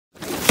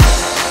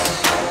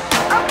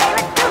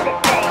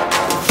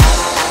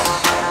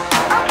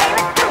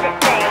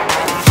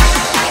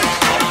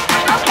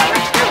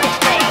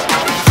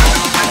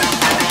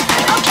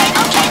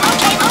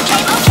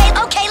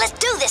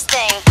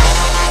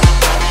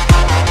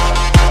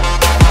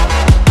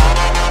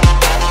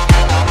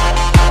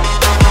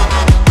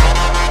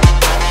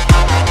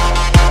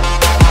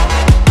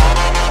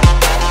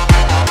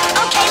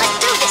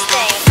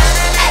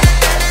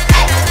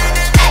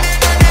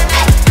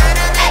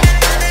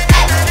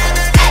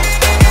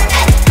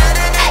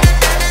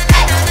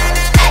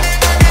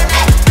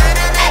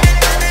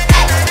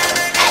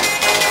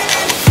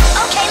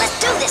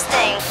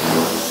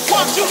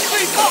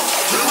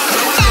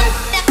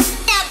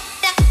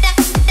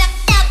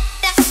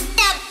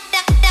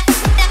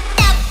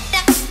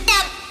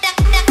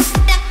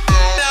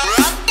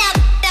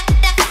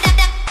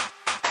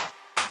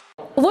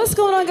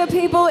good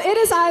people? It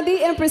is I,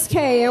 the Empress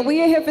K, and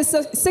we are here for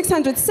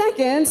 600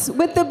 seconds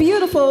with the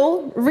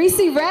beautiful REE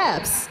CEE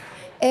RAPS.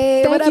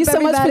 Hey, Thank you so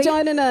everybody? much for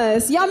joining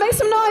us. Y'all make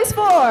some noise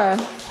for.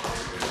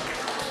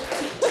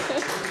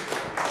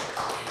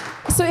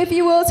 So if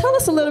you will, tell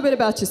us a little bit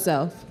about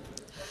yourself.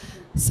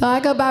 So I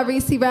go by REE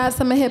CEE RAPS.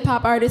 I'm a hip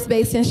hop artist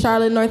based in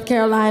Charlotte, North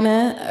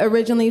Carolina,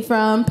 originally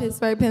from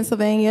Pittsburgh,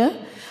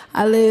 Pennsylvania.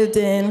 I lived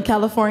in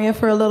California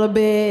for a little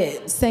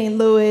bit, St.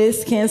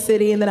 Louis, Kansas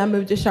City, and then I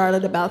moved to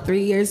Charlotte about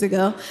 3 years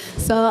ago.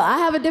 So I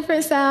have a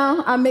different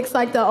sound. I mix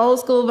like the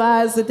old school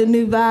vibes with the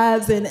new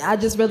vibes, and I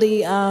just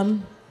really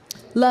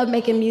love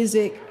making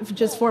music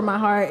just for my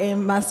heart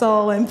and my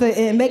soul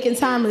and making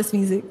timeless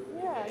music.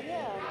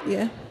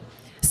 Yeah.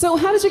 So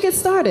how did you get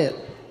started?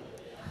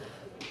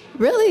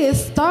 Really, it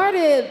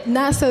started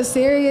not so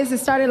serious. It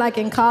started like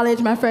in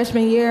college, my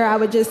freshman year. I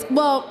would just,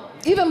 well,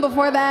 even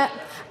before that,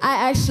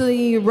 I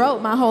actually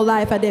wrote my whole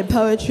life. I did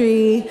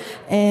poetry,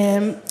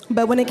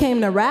 but when it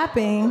came to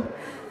rapping,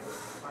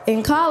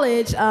 in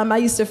college, I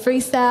used to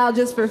freestyle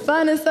just for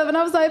fun and stuff, and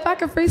I was like, if I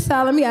could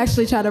freestyle, let me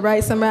actually try to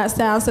write some rap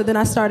styles. So then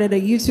I started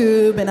a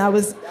YouTube, and I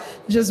was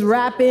just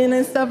rapping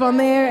and stuff on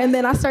there, and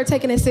then I started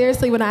taking it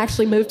seriously when I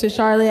actually moved to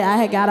Charlotte. I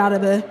had got out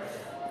of a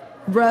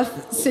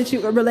rough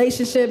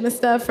relationship and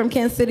stuff from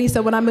Kansas City.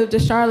 So when I moved to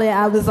Charlotte,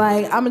 I was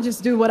like, I'm gonna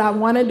just do what I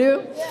wanna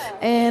do.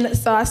 And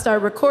so I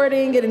started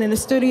recording, getting in the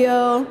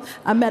studio.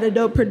 I met a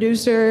dope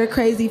producer,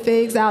 Crazy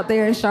Figs, out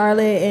there in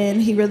Charlotte, and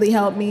he really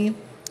helped me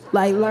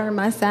like learn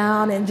my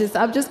sound, and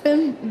I've just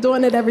been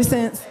doing it ever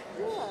since.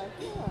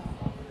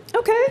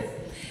 Okay.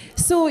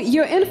 So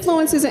your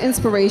influences and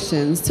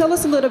inspirations, tell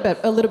us a little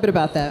bit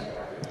about that.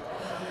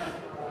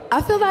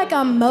 I feel like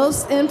I'm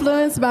most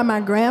influenced by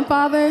my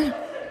grandfather.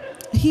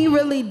 He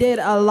really did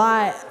a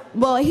lot.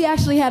 Well, he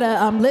actually had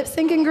a lip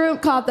syncing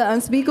group called the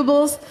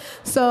Unspeakables.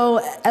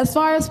 So as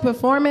far as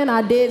performing,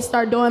 I did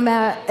start doing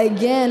that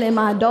again in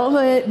my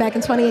adulthood back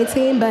in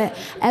 2018. But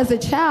as a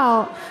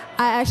child,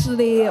 I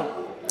actually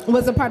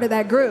was a part of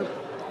that group.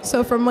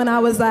 So from when I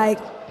was like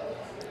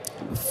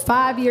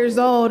 5 years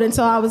old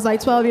until I was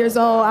like 12 years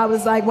old, I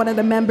was like one of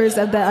the members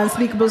of the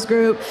Unspeakables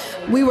group.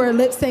 We were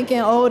lip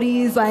syncing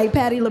oldies like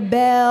Patti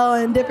LaBelle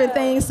and different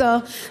things.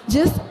 So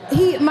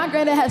my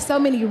granddad had so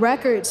many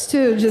records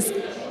too.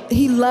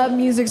 He loved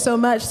music so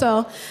much.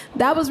 So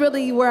that was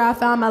really where I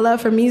found my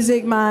love for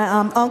music. My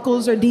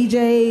uncles are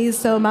DJs,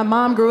 so my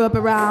mom grew up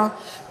around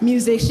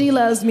music. She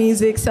loves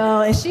music,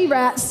 and she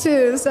raps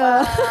too. So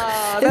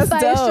that's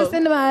dope. It's just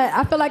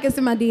I feel like it's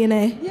in my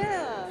DNA.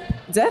 Yeah,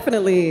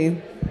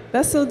 definitely.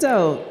 That's so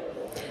dope.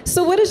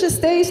 So where does your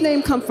stage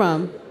name come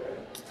from?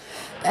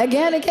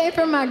 Again, it came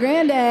from my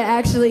granddad,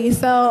 actually.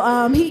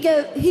 So he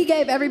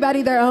gave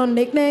everybody their own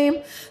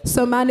nickname.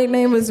 So my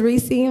nickname was REE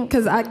CEE,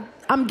 because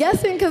I'm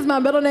guessing because my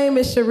middle name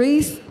is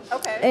Sharice.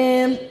 Okay.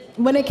 And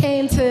when it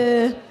came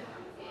to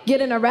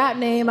getting a rap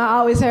name, I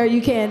always heard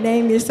you can't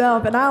name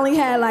yourself. And I only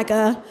had like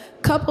a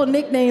couple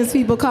nicknames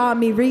people called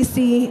me: REE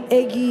CEE,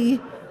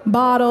 Iggy,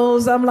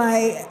 Bottles. I'm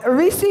like,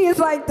 REE CEE is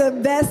like the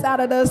best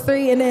out of those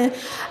three. And then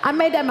I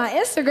made that my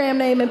Instagram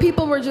name, and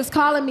people were just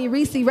calling me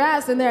REE CEE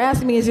RAPS, and they're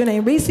asking me, is your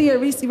name REE CEE or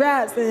REE CEE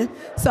RAPS? And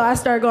so I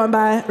started going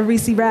by REE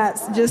CEE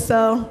RAPS, just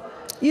so,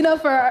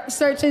 for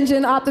search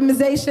engine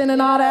optimization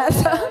and all that.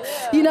 So,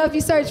 if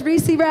you search REE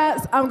CEE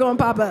RAPS, I'm going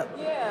to pop up.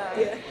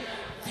 Yeah.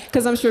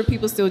 Because I'm sure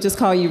people still just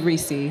call you REE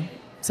CEE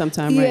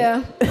sometime, right?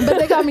 Yeah, but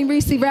they call me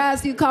REE CEE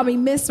RAPS. You call me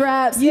Miss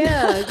RAPS.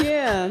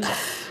 Yeah.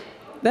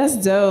 That's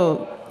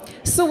dope.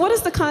 So what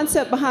is the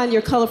concept behind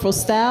your colorful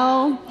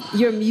style,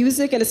 your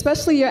music, and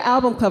especially your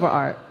album cover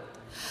art?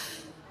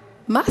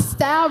 My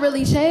style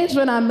really changed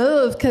when I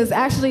moved, because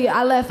actually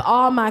I left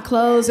all my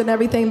clothes and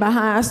everything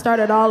behind. I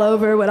started all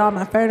over with all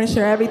my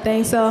furniture,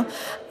 everything. So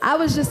I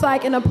was just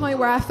like in a point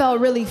where I felt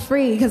really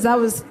free, because I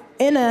was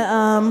in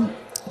a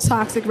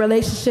toxic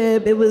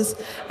relationship. It was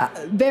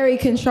very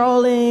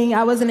controlling.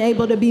 I wasn't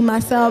able to be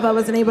myself. I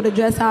wasn't able to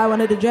dress how I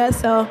wanted to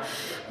dress. So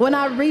when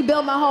I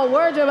rebuilt my whole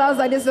wardrobe, I was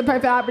like, this is a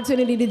perfect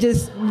opportunity to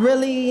just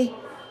really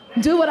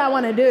do what I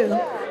want to do.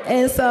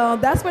 And so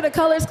that's where the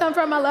colors come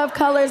from. I love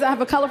colors. I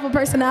have a colorful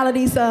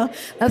personality, so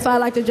that's why I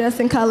like to dress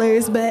in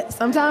colors. But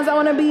sometimes I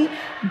want to be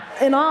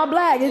in all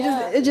black.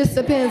 It just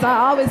depends. I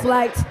always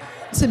liked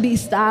to be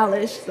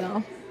stylish.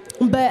 So,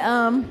 but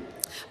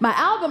my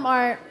album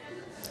art,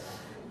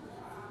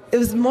 it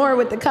was more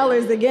with the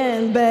colors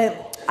again.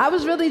 But I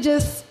was really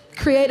just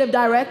creative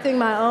directing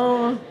my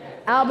own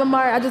album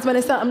art. I just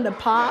wanted something to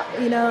pop,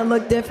 and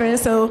look different.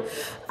 So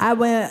I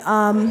went,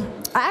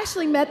 I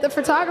actually met the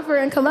photographer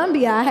in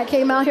Colombia. I had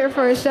came out here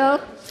for a show,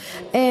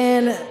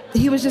 and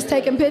he was just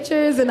taking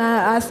pictures, and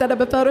I set up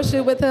a photo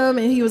shoot with him,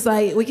 and he was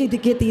like, we need to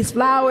get these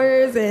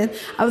flowers, and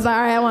I was like,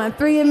 all right, I want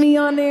 3 of me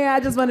on there.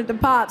 I just wanted to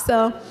pop.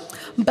 So,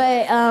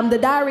 but the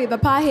Diary of a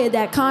Pothead,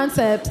 that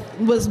concept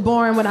was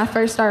born when I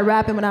first started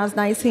rapping when I was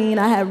 19.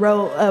 I had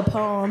wrote a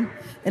poem,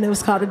 and it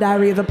was called The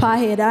Diary of a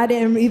Pothead. I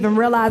didn't even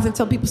realize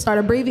until people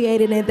started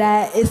abbreviating it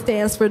that it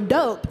stands for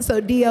dope. So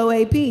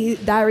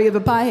DOAP, Diary of a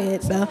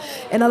Pothead. So,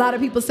 and a lot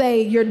of people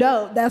say you're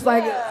dope. That's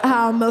like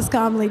how I'm most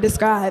commonly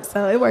described.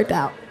 So it worked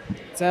out.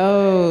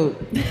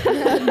 Dope.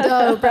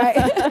 Dope,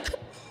 right?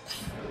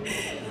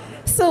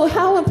 So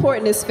how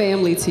important is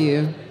family to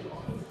you?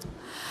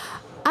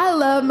 I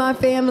love my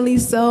family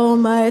so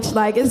much.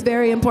 Like, it's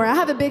very important. I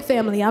have a big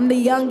family. I'm the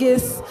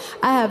youngest.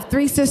 I have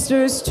 3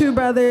 sisters, 2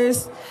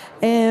 brothers,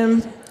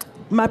 and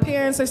my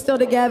parents are still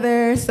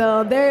together.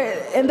 So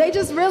they're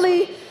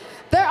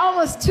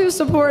almost too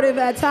supportive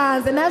at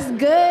times, and that's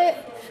good,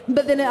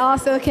 but then it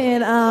also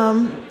can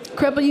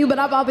cripple you. But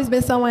I've always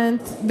been someone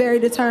very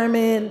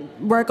determined,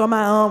 work on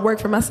my own, work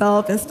for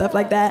myself and stuff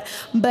like that.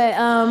 But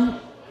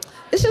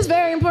it's just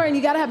very important.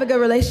 You gotta have a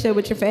good relationship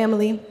with your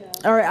family,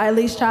 or at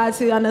least try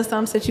to. I know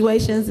some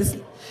situations it's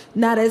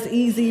not as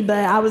easy,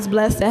 but I was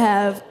blessed to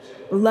have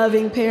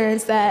loving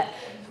parents that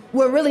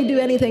would really do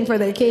anything for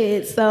their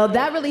kids. So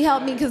that really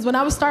helped me, because when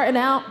I was starting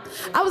out,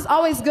 I was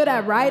always good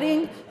at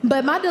writing,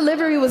 but my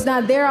delivery was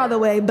not there all the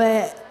way.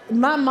 But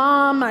my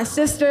mom, my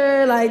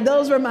sister, like,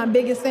 those were my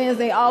biggest fans.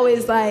 They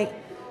always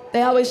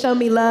showed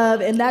me love,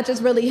 and that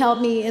just really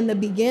helped me in the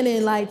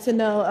beginning, like, to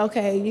know,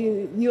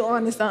 okay, you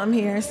on to something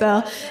here.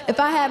 So if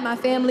I had my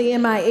family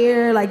in my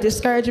ear, like,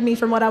 discouraging me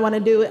from what I want to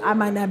do, I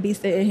might not be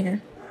sitting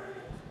here.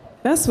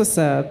 That's what's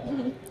up.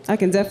 I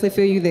can definitely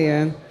feel you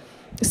there.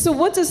 So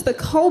what does the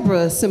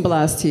cobra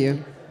symbolize to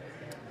you?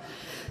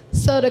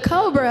 So the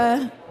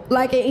cobra,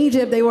 like in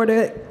Egypt, they wore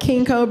the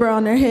king cobra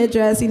on their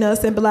headdress,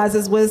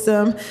 symbolizes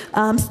wisdom.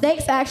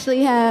 Snakes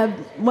actually have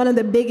one of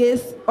the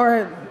biggest,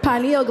 or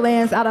pineal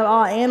glands, out of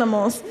all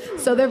animals.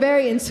 So they're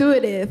very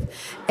intuitive.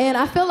 And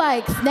I feel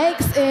like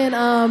snakes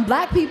and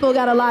black people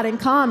got a lot in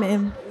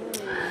common.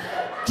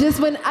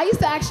 Just when I used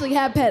to actually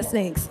have pet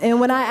snakes,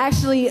 and when I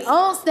actually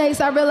owned snakes,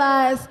 I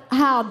realized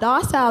how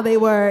docile they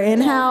were,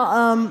 and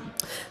how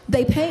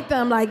they paint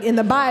them, like in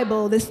the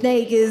Bible, the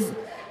snake is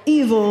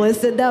evil, it's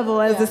the devil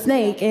as a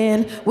snake.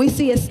 And we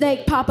see a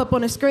snake pop up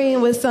on the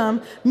screen with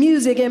some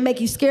music and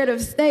make you scared of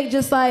a snake,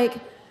 just like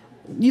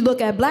you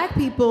look at black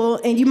people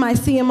and you might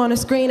see them on the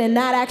screen and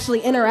not actually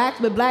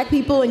interact with black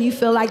people, and you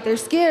feel like they're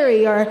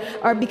scary, or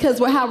because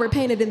how we're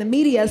painted in the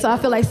media. So I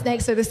feel like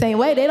snakes are the same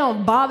way. They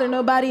don't bother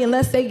nobody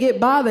unless they get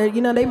bothered.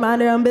 They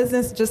mind their own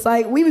business, just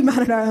like we be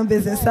minding our own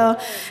business. So,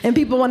 and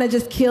people want to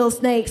just kill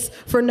snakes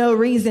for no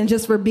reason,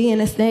 just for being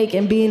a snake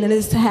and being in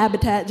this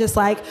habitat, just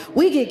like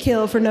we get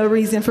killed for no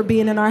reason for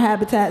being in our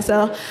habitat.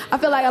 So I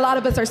feel like a lot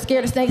of us are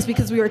scared of snakes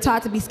because we were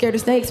taught to be scared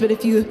of snakes. But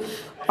if you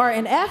are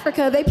in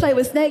Africa, they play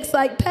with snakes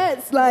like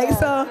pets.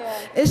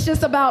 It's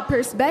just about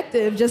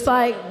perspective, just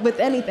like with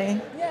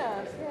anything.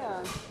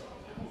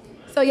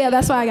 So yeah,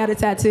 that's why I got it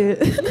tattooed.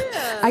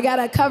 I got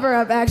a cover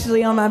up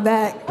actually on my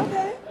back.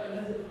 Okay.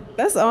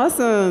 That's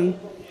awesome.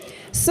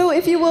 So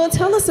if you will,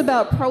 tell us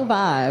about Pro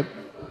Vibe.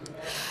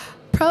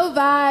 Pro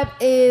Vibe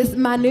is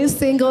my new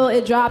single.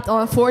 It dropped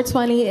on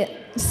 4/20.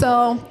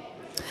 So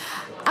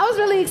I was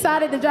really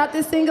excited to drop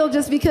this single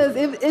just because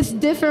it's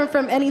different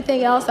from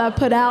anything else I've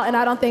put out, and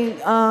I don't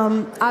think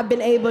I've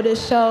been able to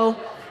show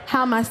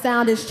how my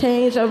sound has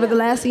changed over the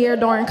last year.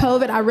 During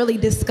COVID, I really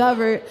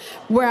discovered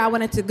where I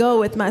wanted to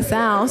go with my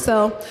sound.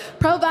 So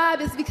Pro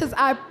Vibe is because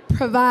I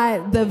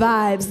provide the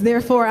vibes,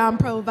 therefore I'm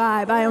Pro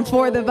Vibe. I am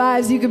for the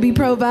vibes, you could be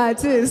Pro Vibe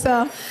too.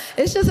 So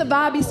it's just a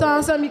vibey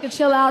song, something you can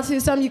chill out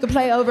to, something you can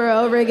play over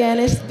and over again.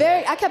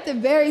 I kept it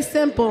very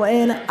simple,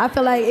 and I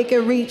feel like it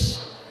could reach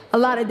a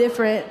lot of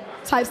different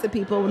types of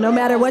people, no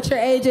matter what your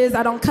age is.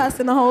 I don't cuss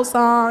in the whole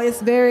song.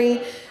 It's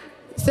very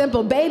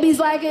simple. Babies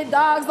like it,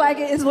 dogs like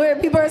it. It's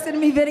weird. People are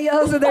sending me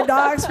videos of their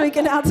dogs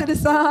freaking out to the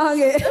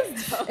song,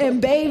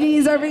 and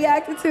babies are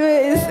reacting to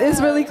it. It's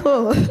really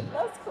cool.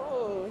 That's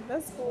cool.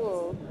 That's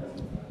cool.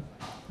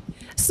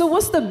 So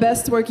what's the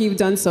best work you've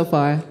done so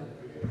far?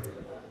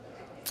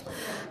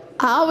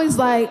 I always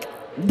like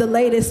the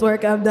latest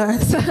work I've done.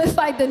 So it's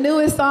like the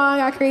newest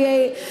song I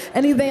create,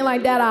 anything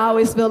like that, I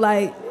always feel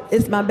like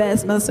it's my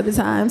best most of the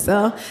time.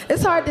 So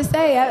it's hard to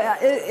say.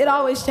 It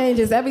always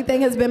changes.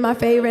 Everything has been my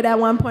favorite at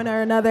one point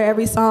or another,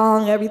 every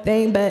song,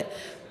 everything. But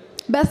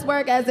best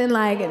work as in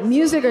like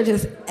music or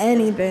just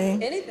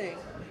anything? Anything.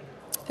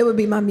 It would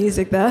be my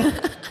music though.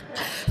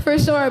 For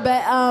sure.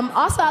 But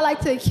also I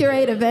like to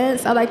curate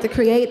events. I like to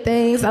create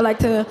things. I like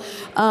to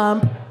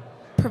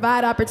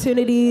provide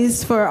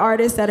opportunities for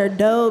artists that are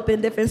dope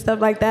and different stuff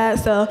like that.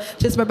 So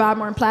just provide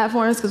more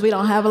platforms, because we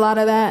don't have a lot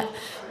of that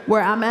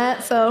where I'm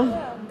at.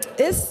 So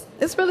it's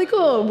really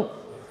cool.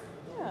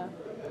 Yeah.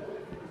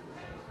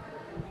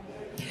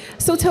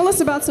 So tell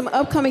us about some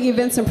upcoming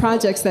events and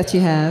projects that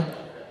you have.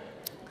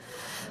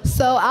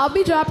 So I'll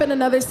be dropping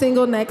another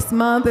single next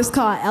month. It's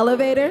called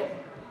Elevator.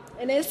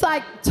 And it's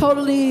like it's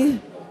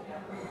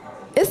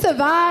a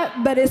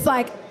vibe, but it's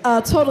like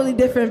a totally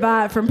different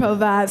vibe from Pro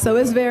Vibe. So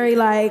it's very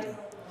like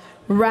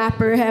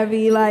rapper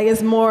heavy, like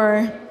it's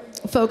more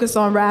focused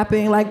on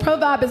rapping. Like Pro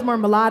Vibe is more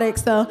melodic,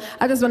 so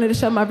I just wanted to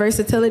show my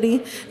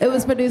versatility. It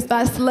was produced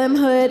by Slim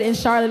Hood in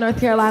Charlotte, North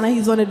Carolina.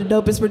 He's one of the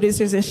dopest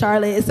producers in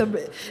Charlotte.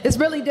 It's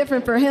really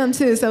different for him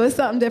too, so it's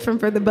something different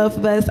for the both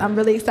of us. I'm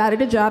really excited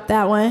to drop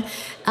that one.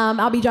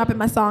 I'll be dropping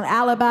my song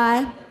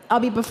Alibi. I'll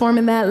be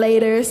performing that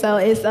later, so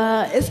it's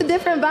a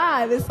different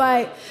vibe. It's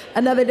like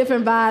another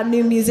different vibe,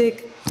 new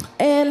music.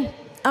 And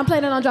I'm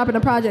planning on dropping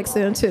a project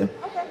soon too.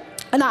 Okay.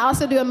 And I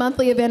also do a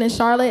monthly event in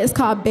Charlotte. It's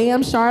called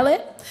BAM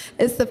Charlotte.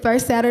 It's the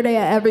first Saturday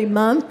of every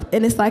month,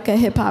 and it's like a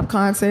hip hop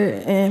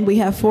concert. And we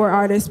have 4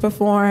 artists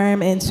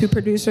perform and 2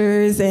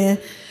 producers.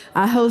 And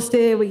I host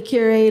it, we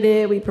curate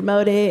it, we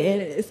promote it,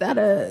 and it's at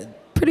a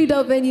pretty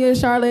dope venue in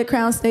Charlotte,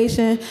 Crown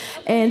Station.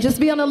 And just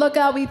be on the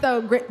lookout. We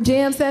throw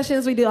jam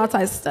sessions. We do all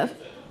types of stuff.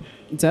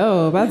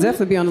 Dope. I'll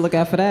definitely be on the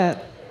lookout for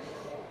that.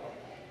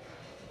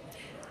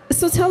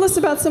 So tell us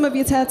about some of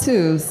your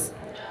tattoos.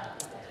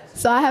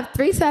 So I have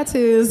 3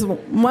 tattoos.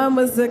 One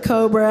was the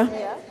cobra.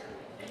 Yeah.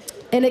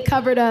 And it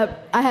covered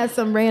up, I had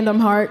some random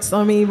hearts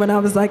on me when I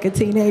was like a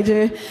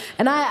teenager.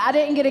 And I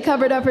didn't get it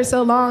covered up for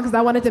so long because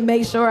I wanted to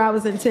make sure I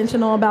was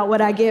intentional about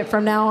what I get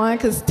from now on,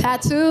 because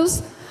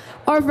tattoos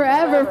are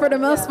forever for the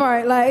most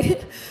part.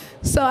 Like,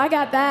 so I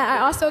got that.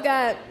 I also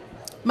got,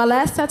 my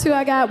last tattoo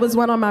I got was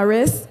one on my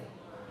wrist.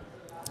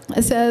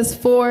 It says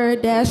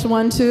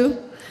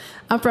 4-12.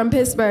 I'm from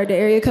Pittsburgh, the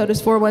area code is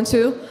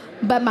 412.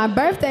 But my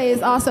birthday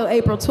is also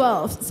April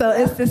 12th, so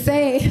it's the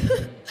same.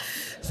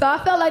 So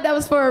I felt like that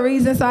was for a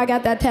reason, so I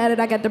got that tatted.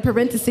 I got the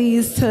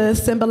parentheses to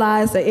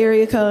symbolize the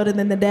area code and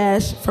then the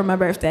dash for my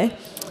birthday.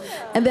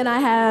 And then I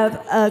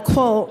have a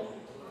quote,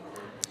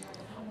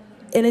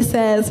 and it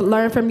says,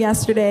 learn from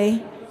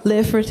yesterday,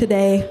 live for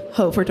today,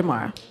 hope for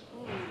tomorrow.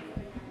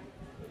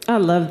 I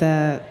love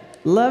that.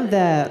 Love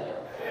that.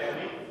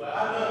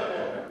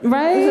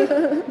 Right?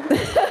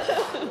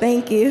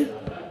 Thank you.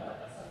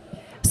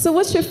 So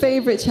what's your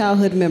favorite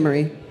childhood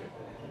memory?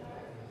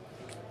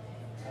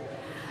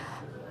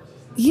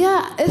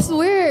 Yeah, it's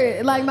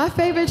weird. Like, my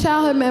favorite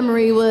childhood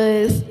memory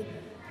was,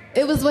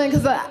 it was when,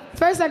 because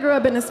first I grew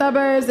up in the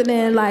suburbs, and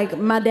then like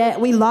my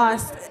dad, we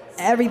lost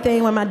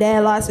everything when my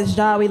dad lost his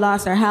job. We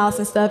lost our house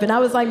and stuff, and I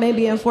was like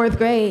maybe in 4th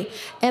grade.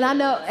 And I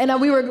know,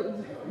 and we were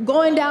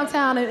going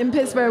downtown in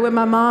Pittsburgh with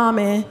my mom,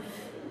 and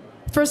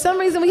for some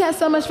reason we had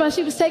so much fun.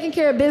 She was taking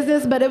care of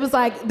business, but it was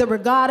like the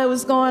regatta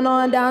was going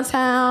on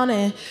downtown,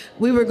 and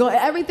we were going,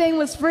 everything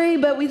was free,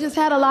 but we just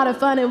had a lot of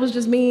fun. It was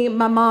just me,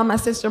 my mom, my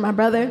sister, my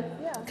brother.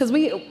 Because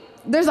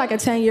there's like a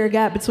 10-year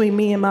gap between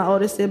me and my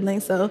oldest sibling.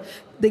 So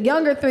the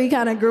younger 3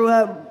 kind of grew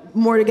up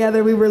more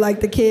together. We were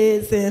like the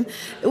kids, and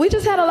we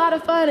just had a lot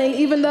of fun. And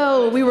even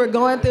though we were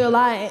going through a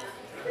lot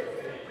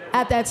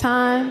at that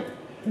time,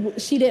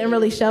 she didn't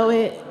really show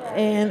it.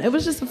 And it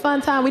was just a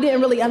fun time. We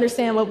didn't really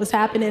understand what was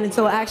happening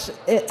until after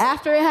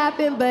it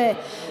happened. But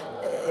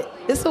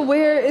it's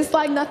it's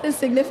like nothing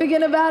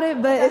significant about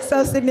it, but it's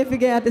so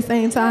significant at the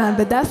same time.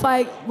 But that's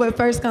like what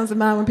first comes to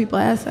mind when people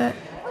ask that.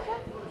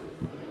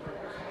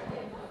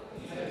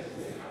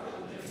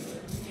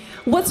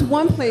 What's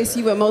one place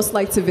you would most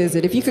like to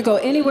visit? If you could go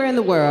anywhere in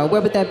the world,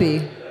 where would that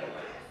be?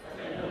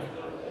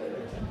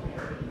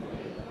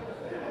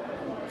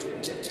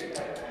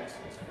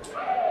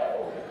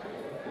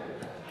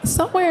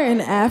 Somewhere in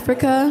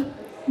Africa,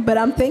 but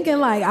I'm thinking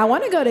like, I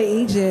want to go to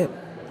Egypt.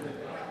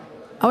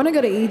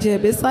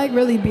 It's like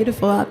really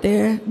beautiful out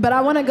there, but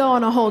I want to go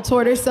on a whole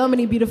tour. There's so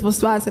many beautiful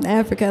spots in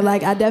Africa.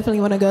 Like, I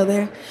definitely want to go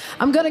there.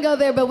 I'm going to go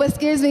there, but what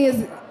scares me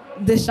is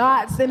the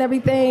shots and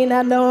everything,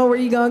 not knowing where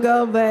you're going to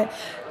go, but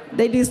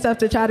they do stuff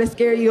to try to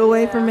scare you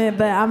away from it,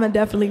 but I'm going to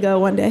definitely go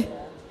one day.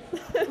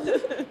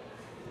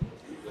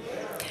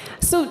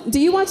 So, do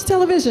you watch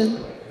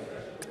television?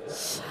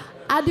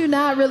 I do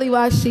not really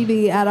watch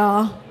TV at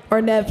all, or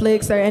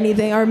Netflix or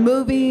anything, or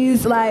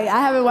movies. Like, I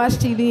haven't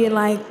watched TV in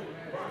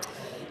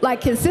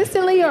like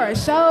consistently, or a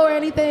show or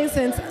anything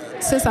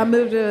since I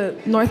moved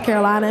to North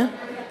Carolina.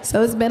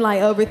 So it's been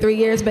like over 3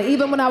 years. But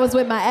even when I was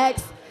with my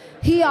ex,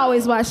 he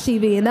always watched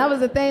TV, and that was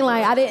the thing.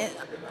 Like,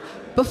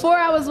 before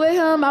I was with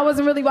him, I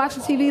wasn't really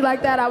watching TV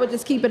like that. I would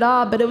just keep it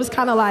off, but it was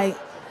kind of like,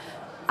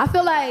 I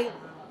feel like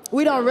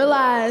we don't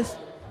realize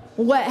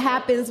what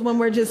happens when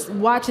we're just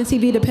watching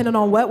TV, depending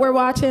on what we're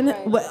watching,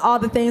 what, all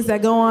the things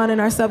that go on in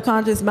our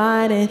subconscious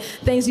mind, and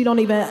things you don't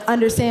even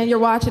understand you're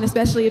watching,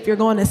 especially if you're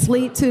going to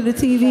sleep to the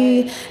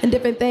TV and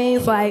different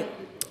things. Like,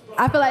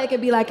 I feel like it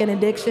could be like an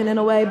addiction in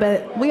a way,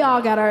 but we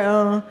all got our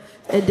own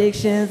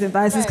addictions and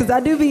vices, because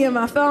I do be in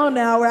my phone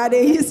now where I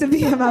didn't used to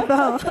be in my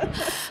phone.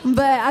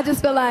 But I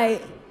just feel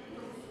like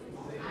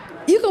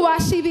you can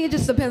watch TV, it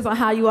just depends on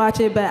how you watch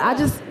it, but I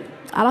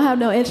don't have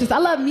no interest. I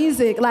love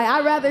music. Like,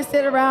 I'd rather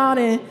sit around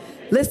and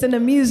listen to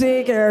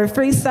music or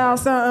freestyle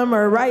something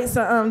or write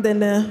something than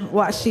to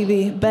watch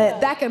TV. But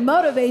that can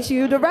motivate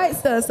you to write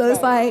stuff. So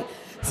it's like,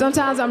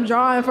 sometimes I'm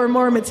drawing for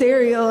more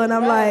material, and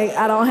I'm like,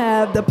 I don't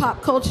have the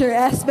pop culture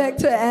aspect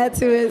to add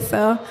to it,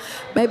 so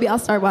maybe I'll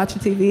start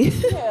watching TV.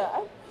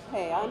 Yeah,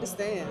 hey, I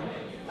understand.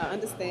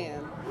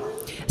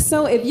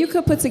 So if you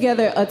could put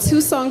together a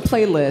 2-song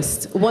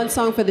playlist, 1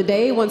 song for the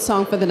day, 1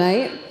 song for the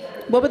night,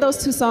 what would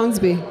those 2 songs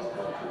be?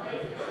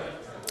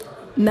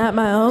 Not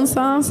my own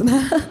songs?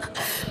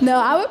 No,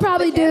 I would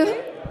probably do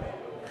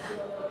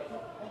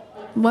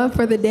 1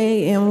 for the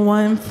day and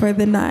 1 for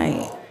the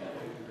night.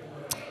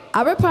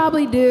 I would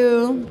probably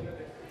do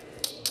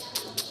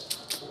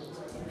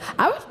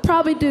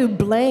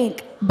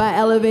Blank by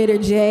Elevator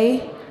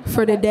J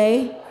for the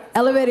day.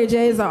 Elevator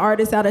J is an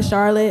artist out of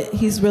Charlotte.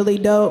 He's really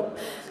dope.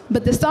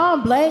 But the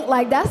song Blank,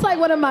 like that's like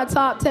one of my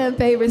top 10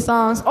 favorite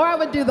songs. Or I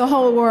would do The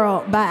Whole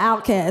World by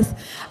Outkast.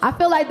 I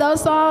feel like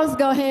those songs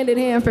go hand in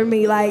hand for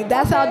me. Like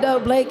that's how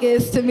dope Blank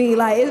is to me.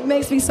 Like it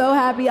makes me so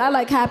happy. I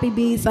like happy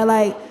beats.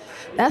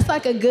 That's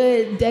like a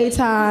good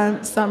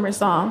daytime summer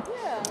song.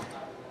 Yeah.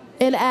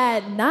 And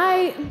at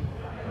night,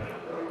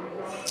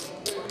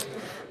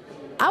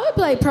 I would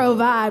play Pro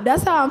Vibe.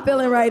 That's how I'm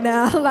feeling right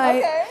now.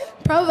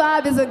 Pro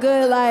Vibe is a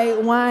good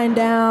like wind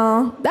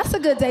down. That's a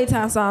good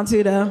daytime song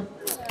too though.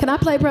 Can I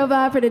play Pro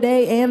Vibe for the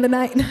day and the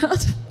night?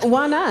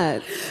 Why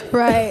not?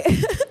 Right.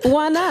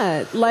 Why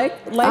not? Like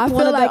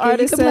one of the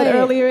artists said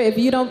earlier, if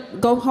you don't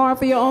go hard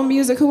for your own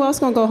music, who else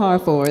gonna go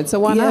hard for it?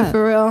 So why not? Yeah,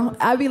 for real.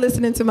 I be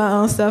listening to my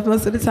own stuff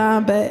most of the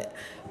time, but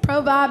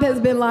Pro Vibe has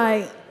been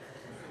like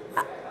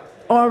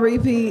on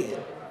repeat.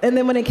 And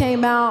then when it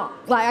came out,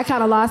 like I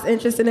kind of lost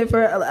interest in it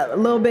for a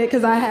little bit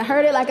because I had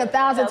heard it like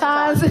 1,000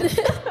 times.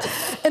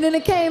 And then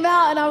it came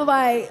out and I was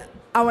like,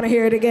 I want to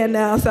hear it again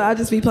now, so I'll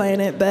just be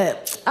playing it.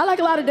 But I like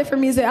a lot of different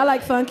music. I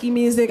like funky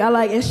music. I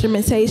like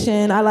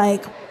instrumentation. I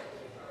like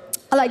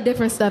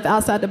different stuff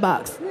outside the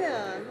box.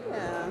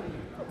 Yeah.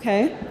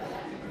 Okay.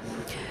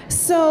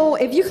 So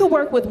if you could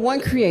work with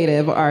one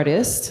creative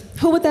artist,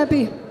 who would that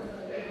be?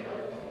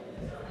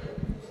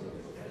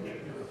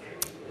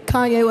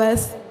 Kanye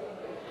West.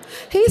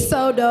 He's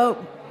so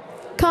dope.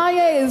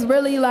 Kanye is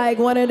really like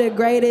one of the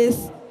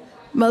greatest,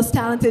 most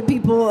talented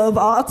people of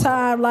all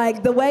time.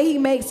 Like the way he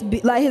makes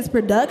like his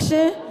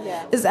production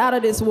is out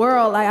of this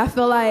world. Like I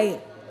feel like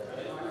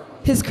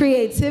his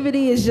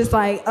creativity is just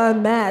like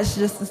unmatched.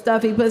 Just the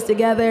stuff he puts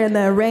together and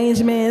the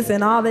arrangements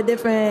and all the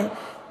different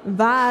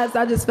vibes.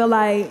 I just feel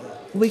like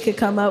we could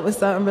come up with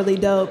something really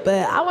dope.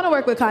 But I want to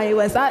work with Kanye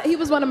West. He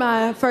was one of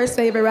my first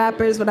favorite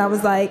rappers when I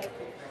was like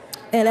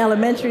in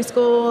elementary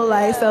school.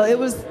 Like so it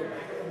was.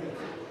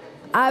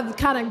 I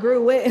kind of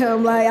grew with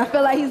him. Like I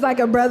feel like he's like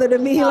a brother to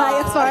me.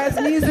 Like as far as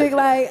music,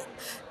 like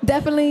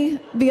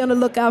definitely be on the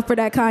lookout for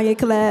that Kanye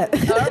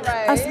collab. All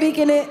right. I'm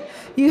speaking it.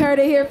 You heard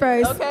it here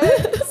first.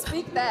 Okay.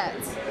 Speak that.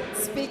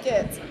 Speak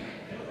it.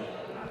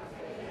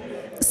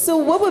 So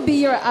what would be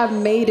your I've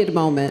made it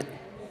moment?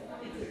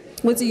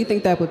 What do you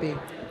think that would be?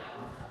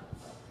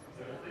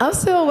 I'm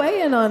still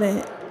waiting on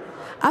it.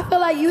 I feel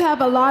like you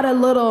have a lot of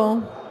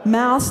little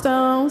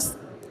milestones,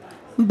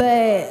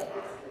 but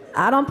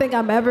I don't think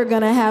I'm ever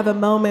gonna have a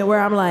moment where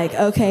I'm like,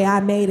 okay,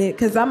 I made it.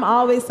 Because I'm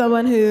always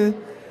someone who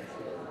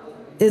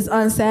is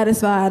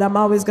unsatisfied. I'm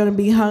always gonna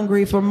be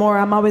hungry for more.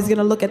 I'm always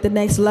gonna look at the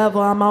next level.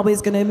 I'm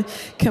always gonna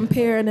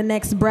compare in the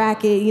next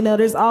bracket. You know,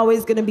 there's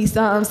always gonna be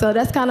something. So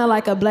that's kind of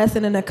like a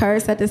blessing and a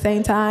curse at the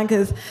same time,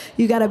 because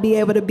you gotta be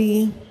able to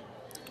be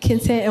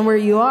content in where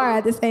you are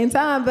at the same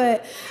time.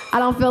 But I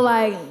don't feel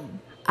like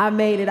I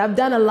made it. I've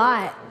done a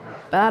lot,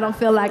 but I don't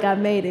feel like I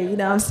made it. You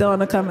know, I'm still on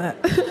the come up.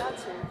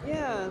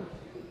 Yeah.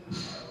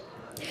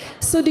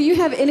 So do you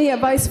have any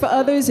advice for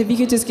others? If you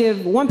could just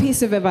give one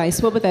piece of advice,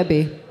 what would that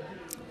be?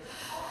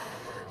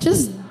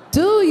 Just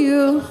do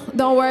you.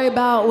 Don't worry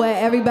about what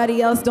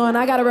everybody else doing.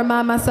 I got to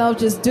remind myself,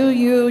 just do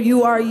you.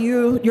 You are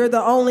you. You're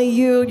the only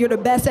you. You're the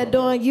best at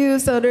doing you.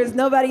 So there's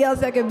nobody else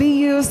that could be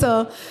you.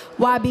 So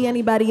why be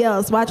anybody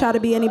else? Why try to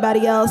be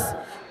anybody else?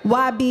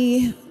 Why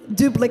be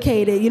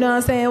duplicated? You know what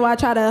I'm saying? Why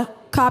try to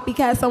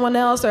copycat someone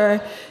else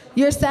or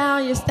your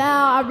sound, your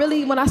style?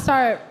 When I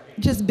start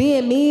just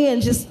being me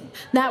and just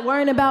not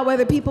worrying about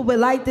whether people would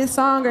like this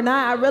song or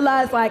not, I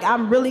realized like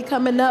I'm really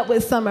coming up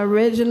with some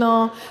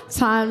original,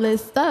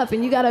 timeless stuff.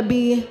 And you gotta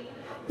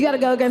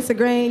go against the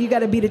grain. You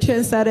gotta be the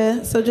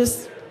trendsetter. So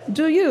just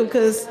do you,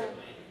 because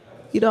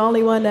you're the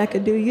only one that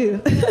could do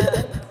you.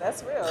 Yeah,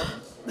 that's real.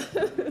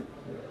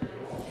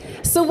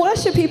 So why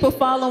should people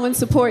follow and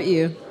support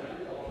you?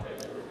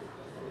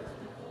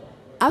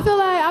 I feel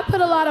like I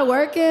put a lot of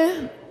work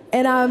in.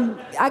 And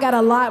I got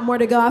a lot more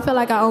to go. I feel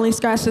like I only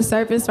scratched the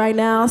surface right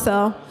now.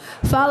 So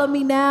follow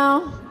me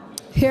now.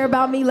 Hear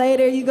about me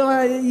later.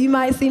 You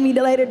might see me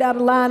later down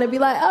the line and be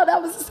like, oh,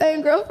 that was the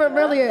same girl from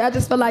earlier. I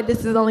just feel like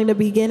this is only the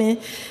beginning,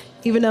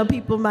 even though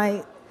people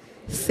might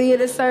see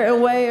it a certain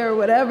way or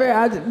whatever.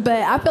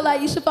 But I feel like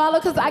you should follow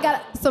because I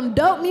got some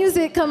dope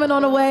music coming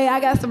on the way.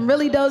 I got some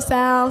really dope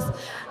sounds.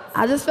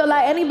 I just feel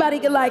like anybody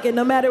can like it,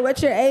 no matter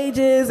what your age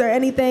is or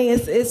anything.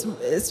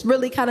 It's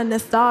really kind of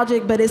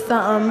nostalgic, but it's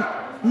something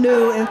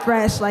new and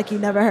fresh like you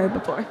never heard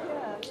before.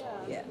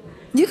 Yeah.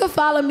 You can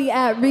follow me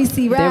at REE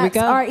CEE RAPS,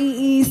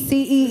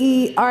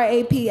 REECEE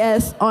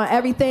on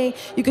everything.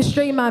 You can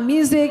stream my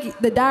music,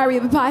 the Diary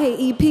of a Pothead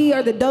EP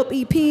or the Dope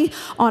EP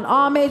on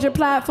all major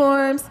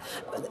platforms.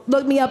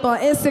 Look me up on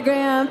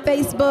Instagram,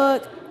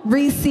 Facebook,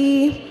 REE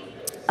CEE,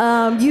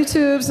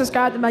 YouTube,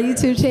 subscribe to my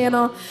YouTube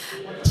channel.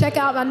 check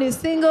out my new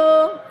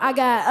single. I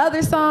got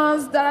other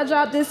songs that I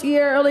dropped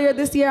earlier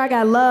this year. I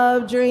got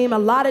Love, Dream, a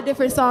lot of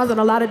different songs on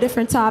a lot of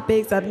different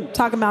topics. I'm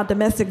talking about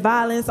domestic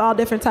violence, all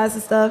different types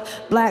of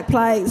stuff, black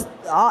plight,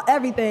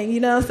 everything,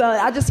 you know? So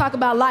I just talk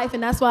about life,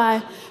 and that's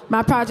why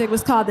my project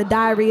was called The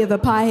Diary of a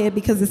Piehead,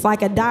 because it's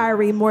like a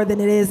diary more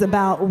than it is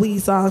about weed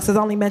songs. Because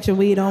I only mention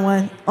weed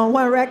on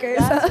one record.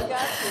 Gotcha.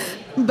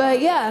 But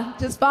yeah,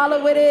 just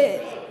follow with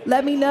it.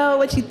 Let me know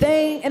what you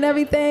think and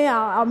everything.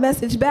 I'll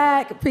message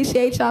back.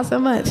 Appreciate y'all so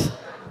much.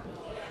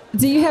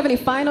 Do you have any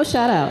final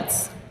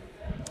shout-outs?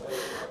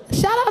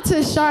 Shout out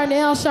to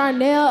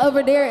Charnel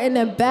over there in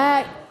the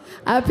back.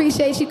 I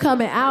appreciate you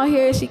coming out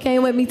here. She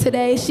came with me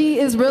today. She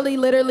is really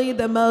literally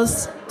the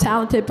most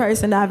talented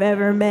person I've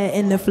ever met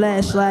in the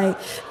flesh. Like,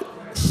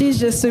 she's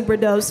just super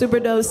dope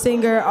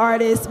singer,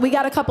 artist. We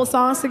got a couple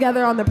songs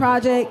together on the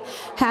project,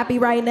 Happy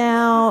Right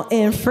Now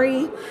and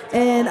Free.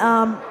 And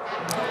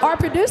our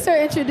producer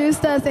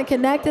introduced us and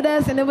connected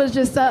us, and it was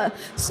just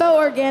so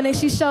organic.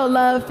 She showed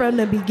love from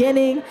the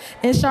beginning.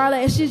 And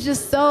Charlotte, and she's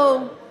just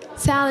so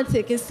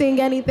talented, can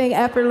sing anything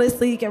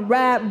effortlessly, can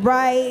rap,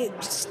 write,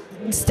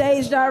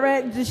 stage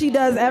direct. She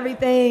does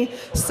everything.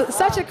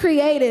 Such a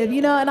creative,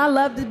 you know, and I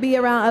love to be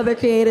around other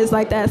creatives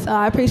like that, so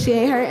I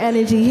appreciate her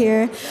energy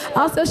here.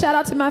 Also, shout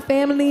out to my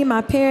family,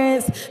 my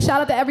parents.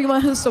 Shout out to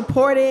everyone who's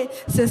supported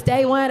since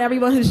day one,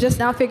 everyone who's just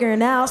now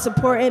figuring out,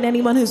 supporting,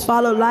 anyone who's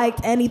followed, liked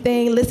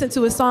anything, listened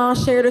to a song,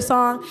 shared a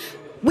song.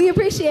 We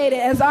appreciate it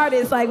as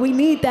artists. Like, we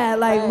need that.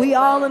 Like, we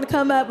all on the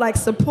come up, like,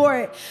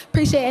 support.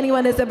 Appreciate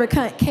anyone that's ever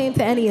came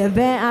to any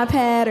event I've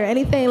had or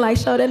anything, like,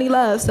 showed any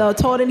love. So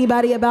told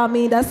anybody about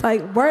me. That's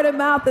like, word of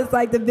mouth is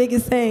like the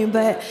biggest thing.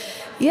 But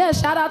yeah,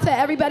 shout out to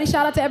everybody.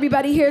 Shout out to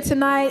everybody here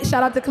tonight.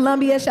 Shout out to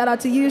Columbia. Shout out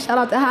to you. Shout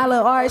out to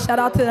HYLO Art. Shout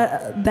out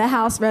to the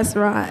House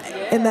Restaurant.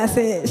 And that's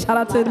it. Shout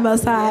out to the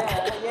Most High.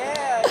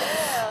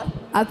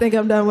 I think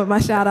I'm done with my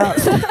shout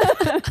outs.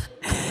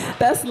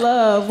 That's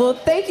love. Well,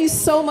 thank you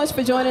so much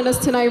for joining us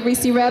tonight, REE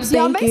CEE RAPS.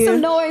 Y'all make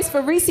some noise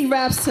for REE CEE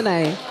RAPS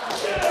tonight.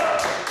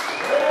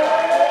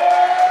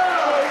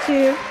 Thank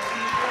you.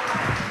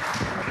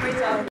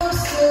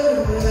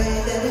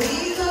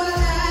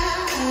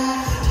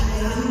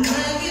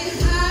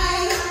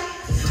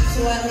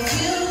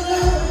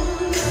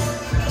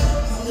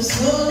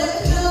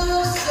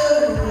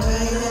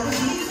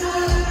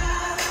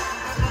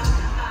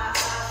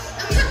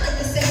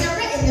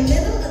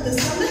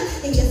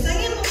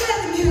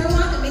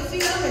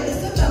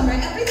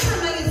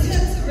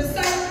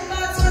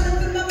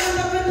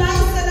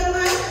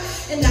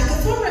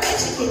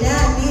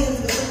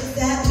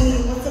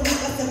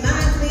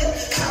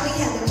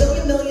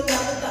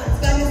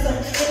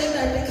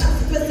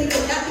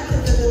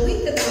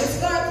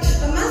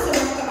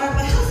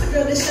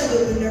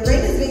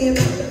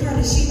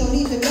 She don't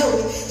even know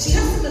it. She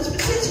has so much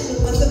potential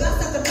with us, so that's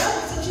not the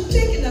problem. So she's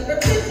thinking of her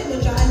pencil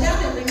and jotting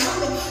down every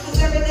moment.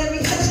 Observing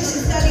every section,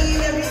 she's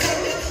studying every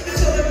segment.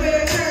 Until the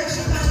rare occurrence,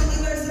 she finally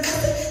learns the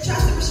lesson.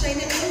 Tries to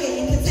restrain the anger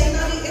and contain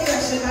all the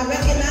aggression. I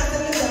recognize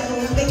them as well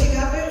when thinking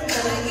of her.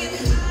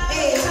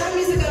 Hey, turn the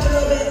music up a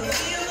little bit.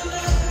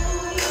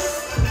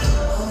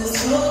 On this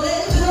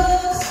rolling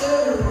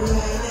coaster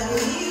ride that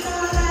we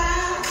all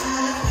ride,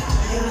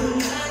 I do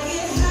not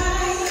get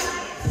high,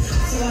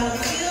 so I don't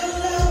feel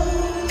low.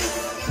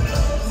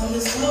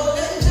 This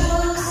rolling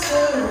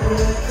coaster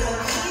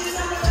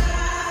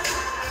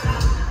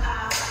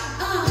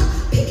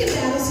picking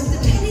battles with the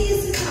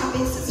pettiest of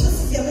topics. It's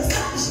what's the other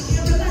side, she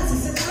can't realize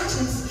it's her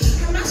conscience.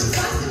 Her mind, she's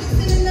lost and it's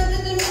in another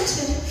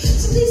dimension.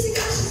 So please be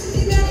cautious if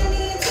you got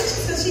any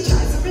intentions, cause she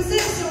tries to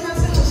resist, so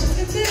runs to how she's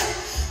content.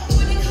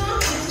 Avoiding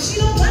conflict,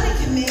 she don't want to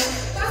commit.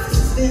 Lots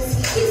of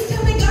suspense, he's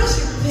telling God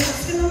she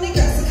repents. Can only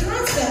grasp the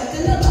concept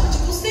and the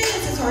logical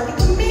stance. It's hard to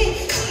commit,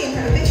 she ain't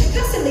perfect.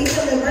 Constantly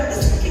feeling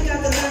reckless, thinking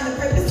God designed the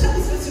purpose.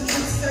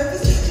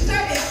 Surface. She's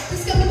starting,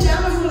 it's coming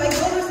down on her like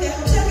boulders. That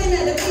I'm telling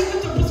her the fever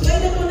throws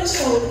weight up on her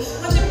shoulder.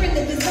 Wondering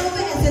if it's over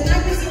as the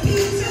night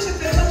disappears. Searching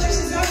for what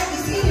she's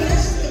already seen and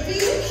she's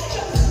defeated.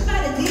 Trying to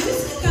fight the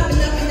demons, coming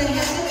up in the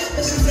heaven.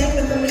 But she's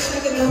angry from the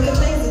shrink and no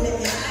complaints in the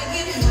end. I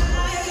get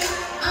high,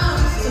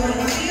 so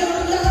I feel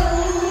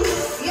low.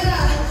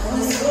 Yeah, on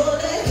this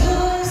roller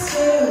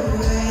coaster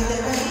ride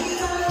that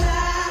we all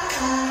ride.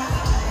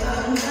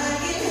 I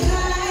get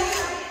high,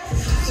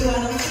 so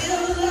I don't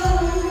feel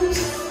low.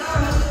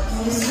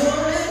 This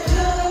roller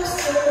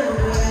coaster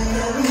ride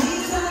that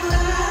we all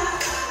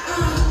ride.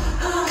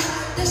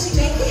 Does she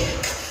make it?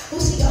 Will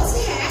she also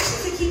have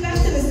action to keep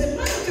after this? If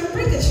money can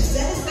bring her true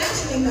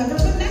satisfaction, ain't never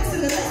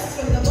relaxing the lessons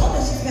from the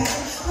moment she's back.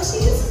 When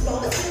she hits the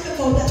ball, it's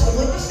difficult to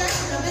avoid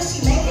distraction. Now does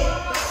she make it?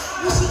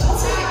 Will she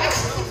also have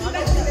action to keep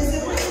after this?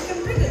 If money can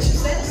bring her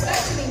true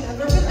satisfaction, ain't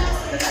never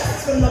relaxing the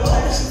lessons from the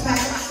moment she's back.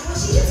 When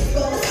she hits the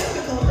ball, it's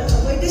difficult to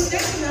avoid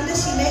distraction. Now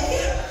does she make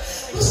it?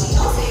 Will she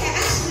also have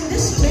action and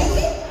does she make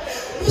it?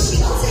 Will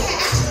she also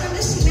have action or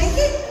does she make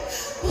it?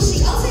 Will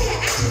she also have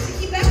action to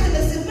keep acting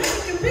as if money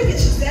can bring it?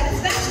 She's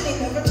satisfaction,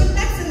 ain't never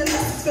relaxing the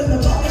lessons from the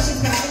moment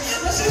she's back.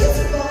 When she hits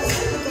the ball, it's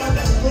difficult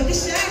to avoid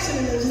distraction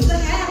and it'll just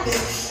happen.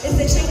 It's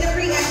a chain of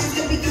reactions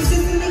can be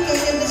consistently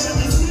gaining, but she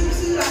needs to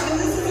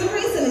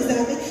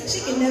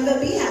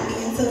never be happy.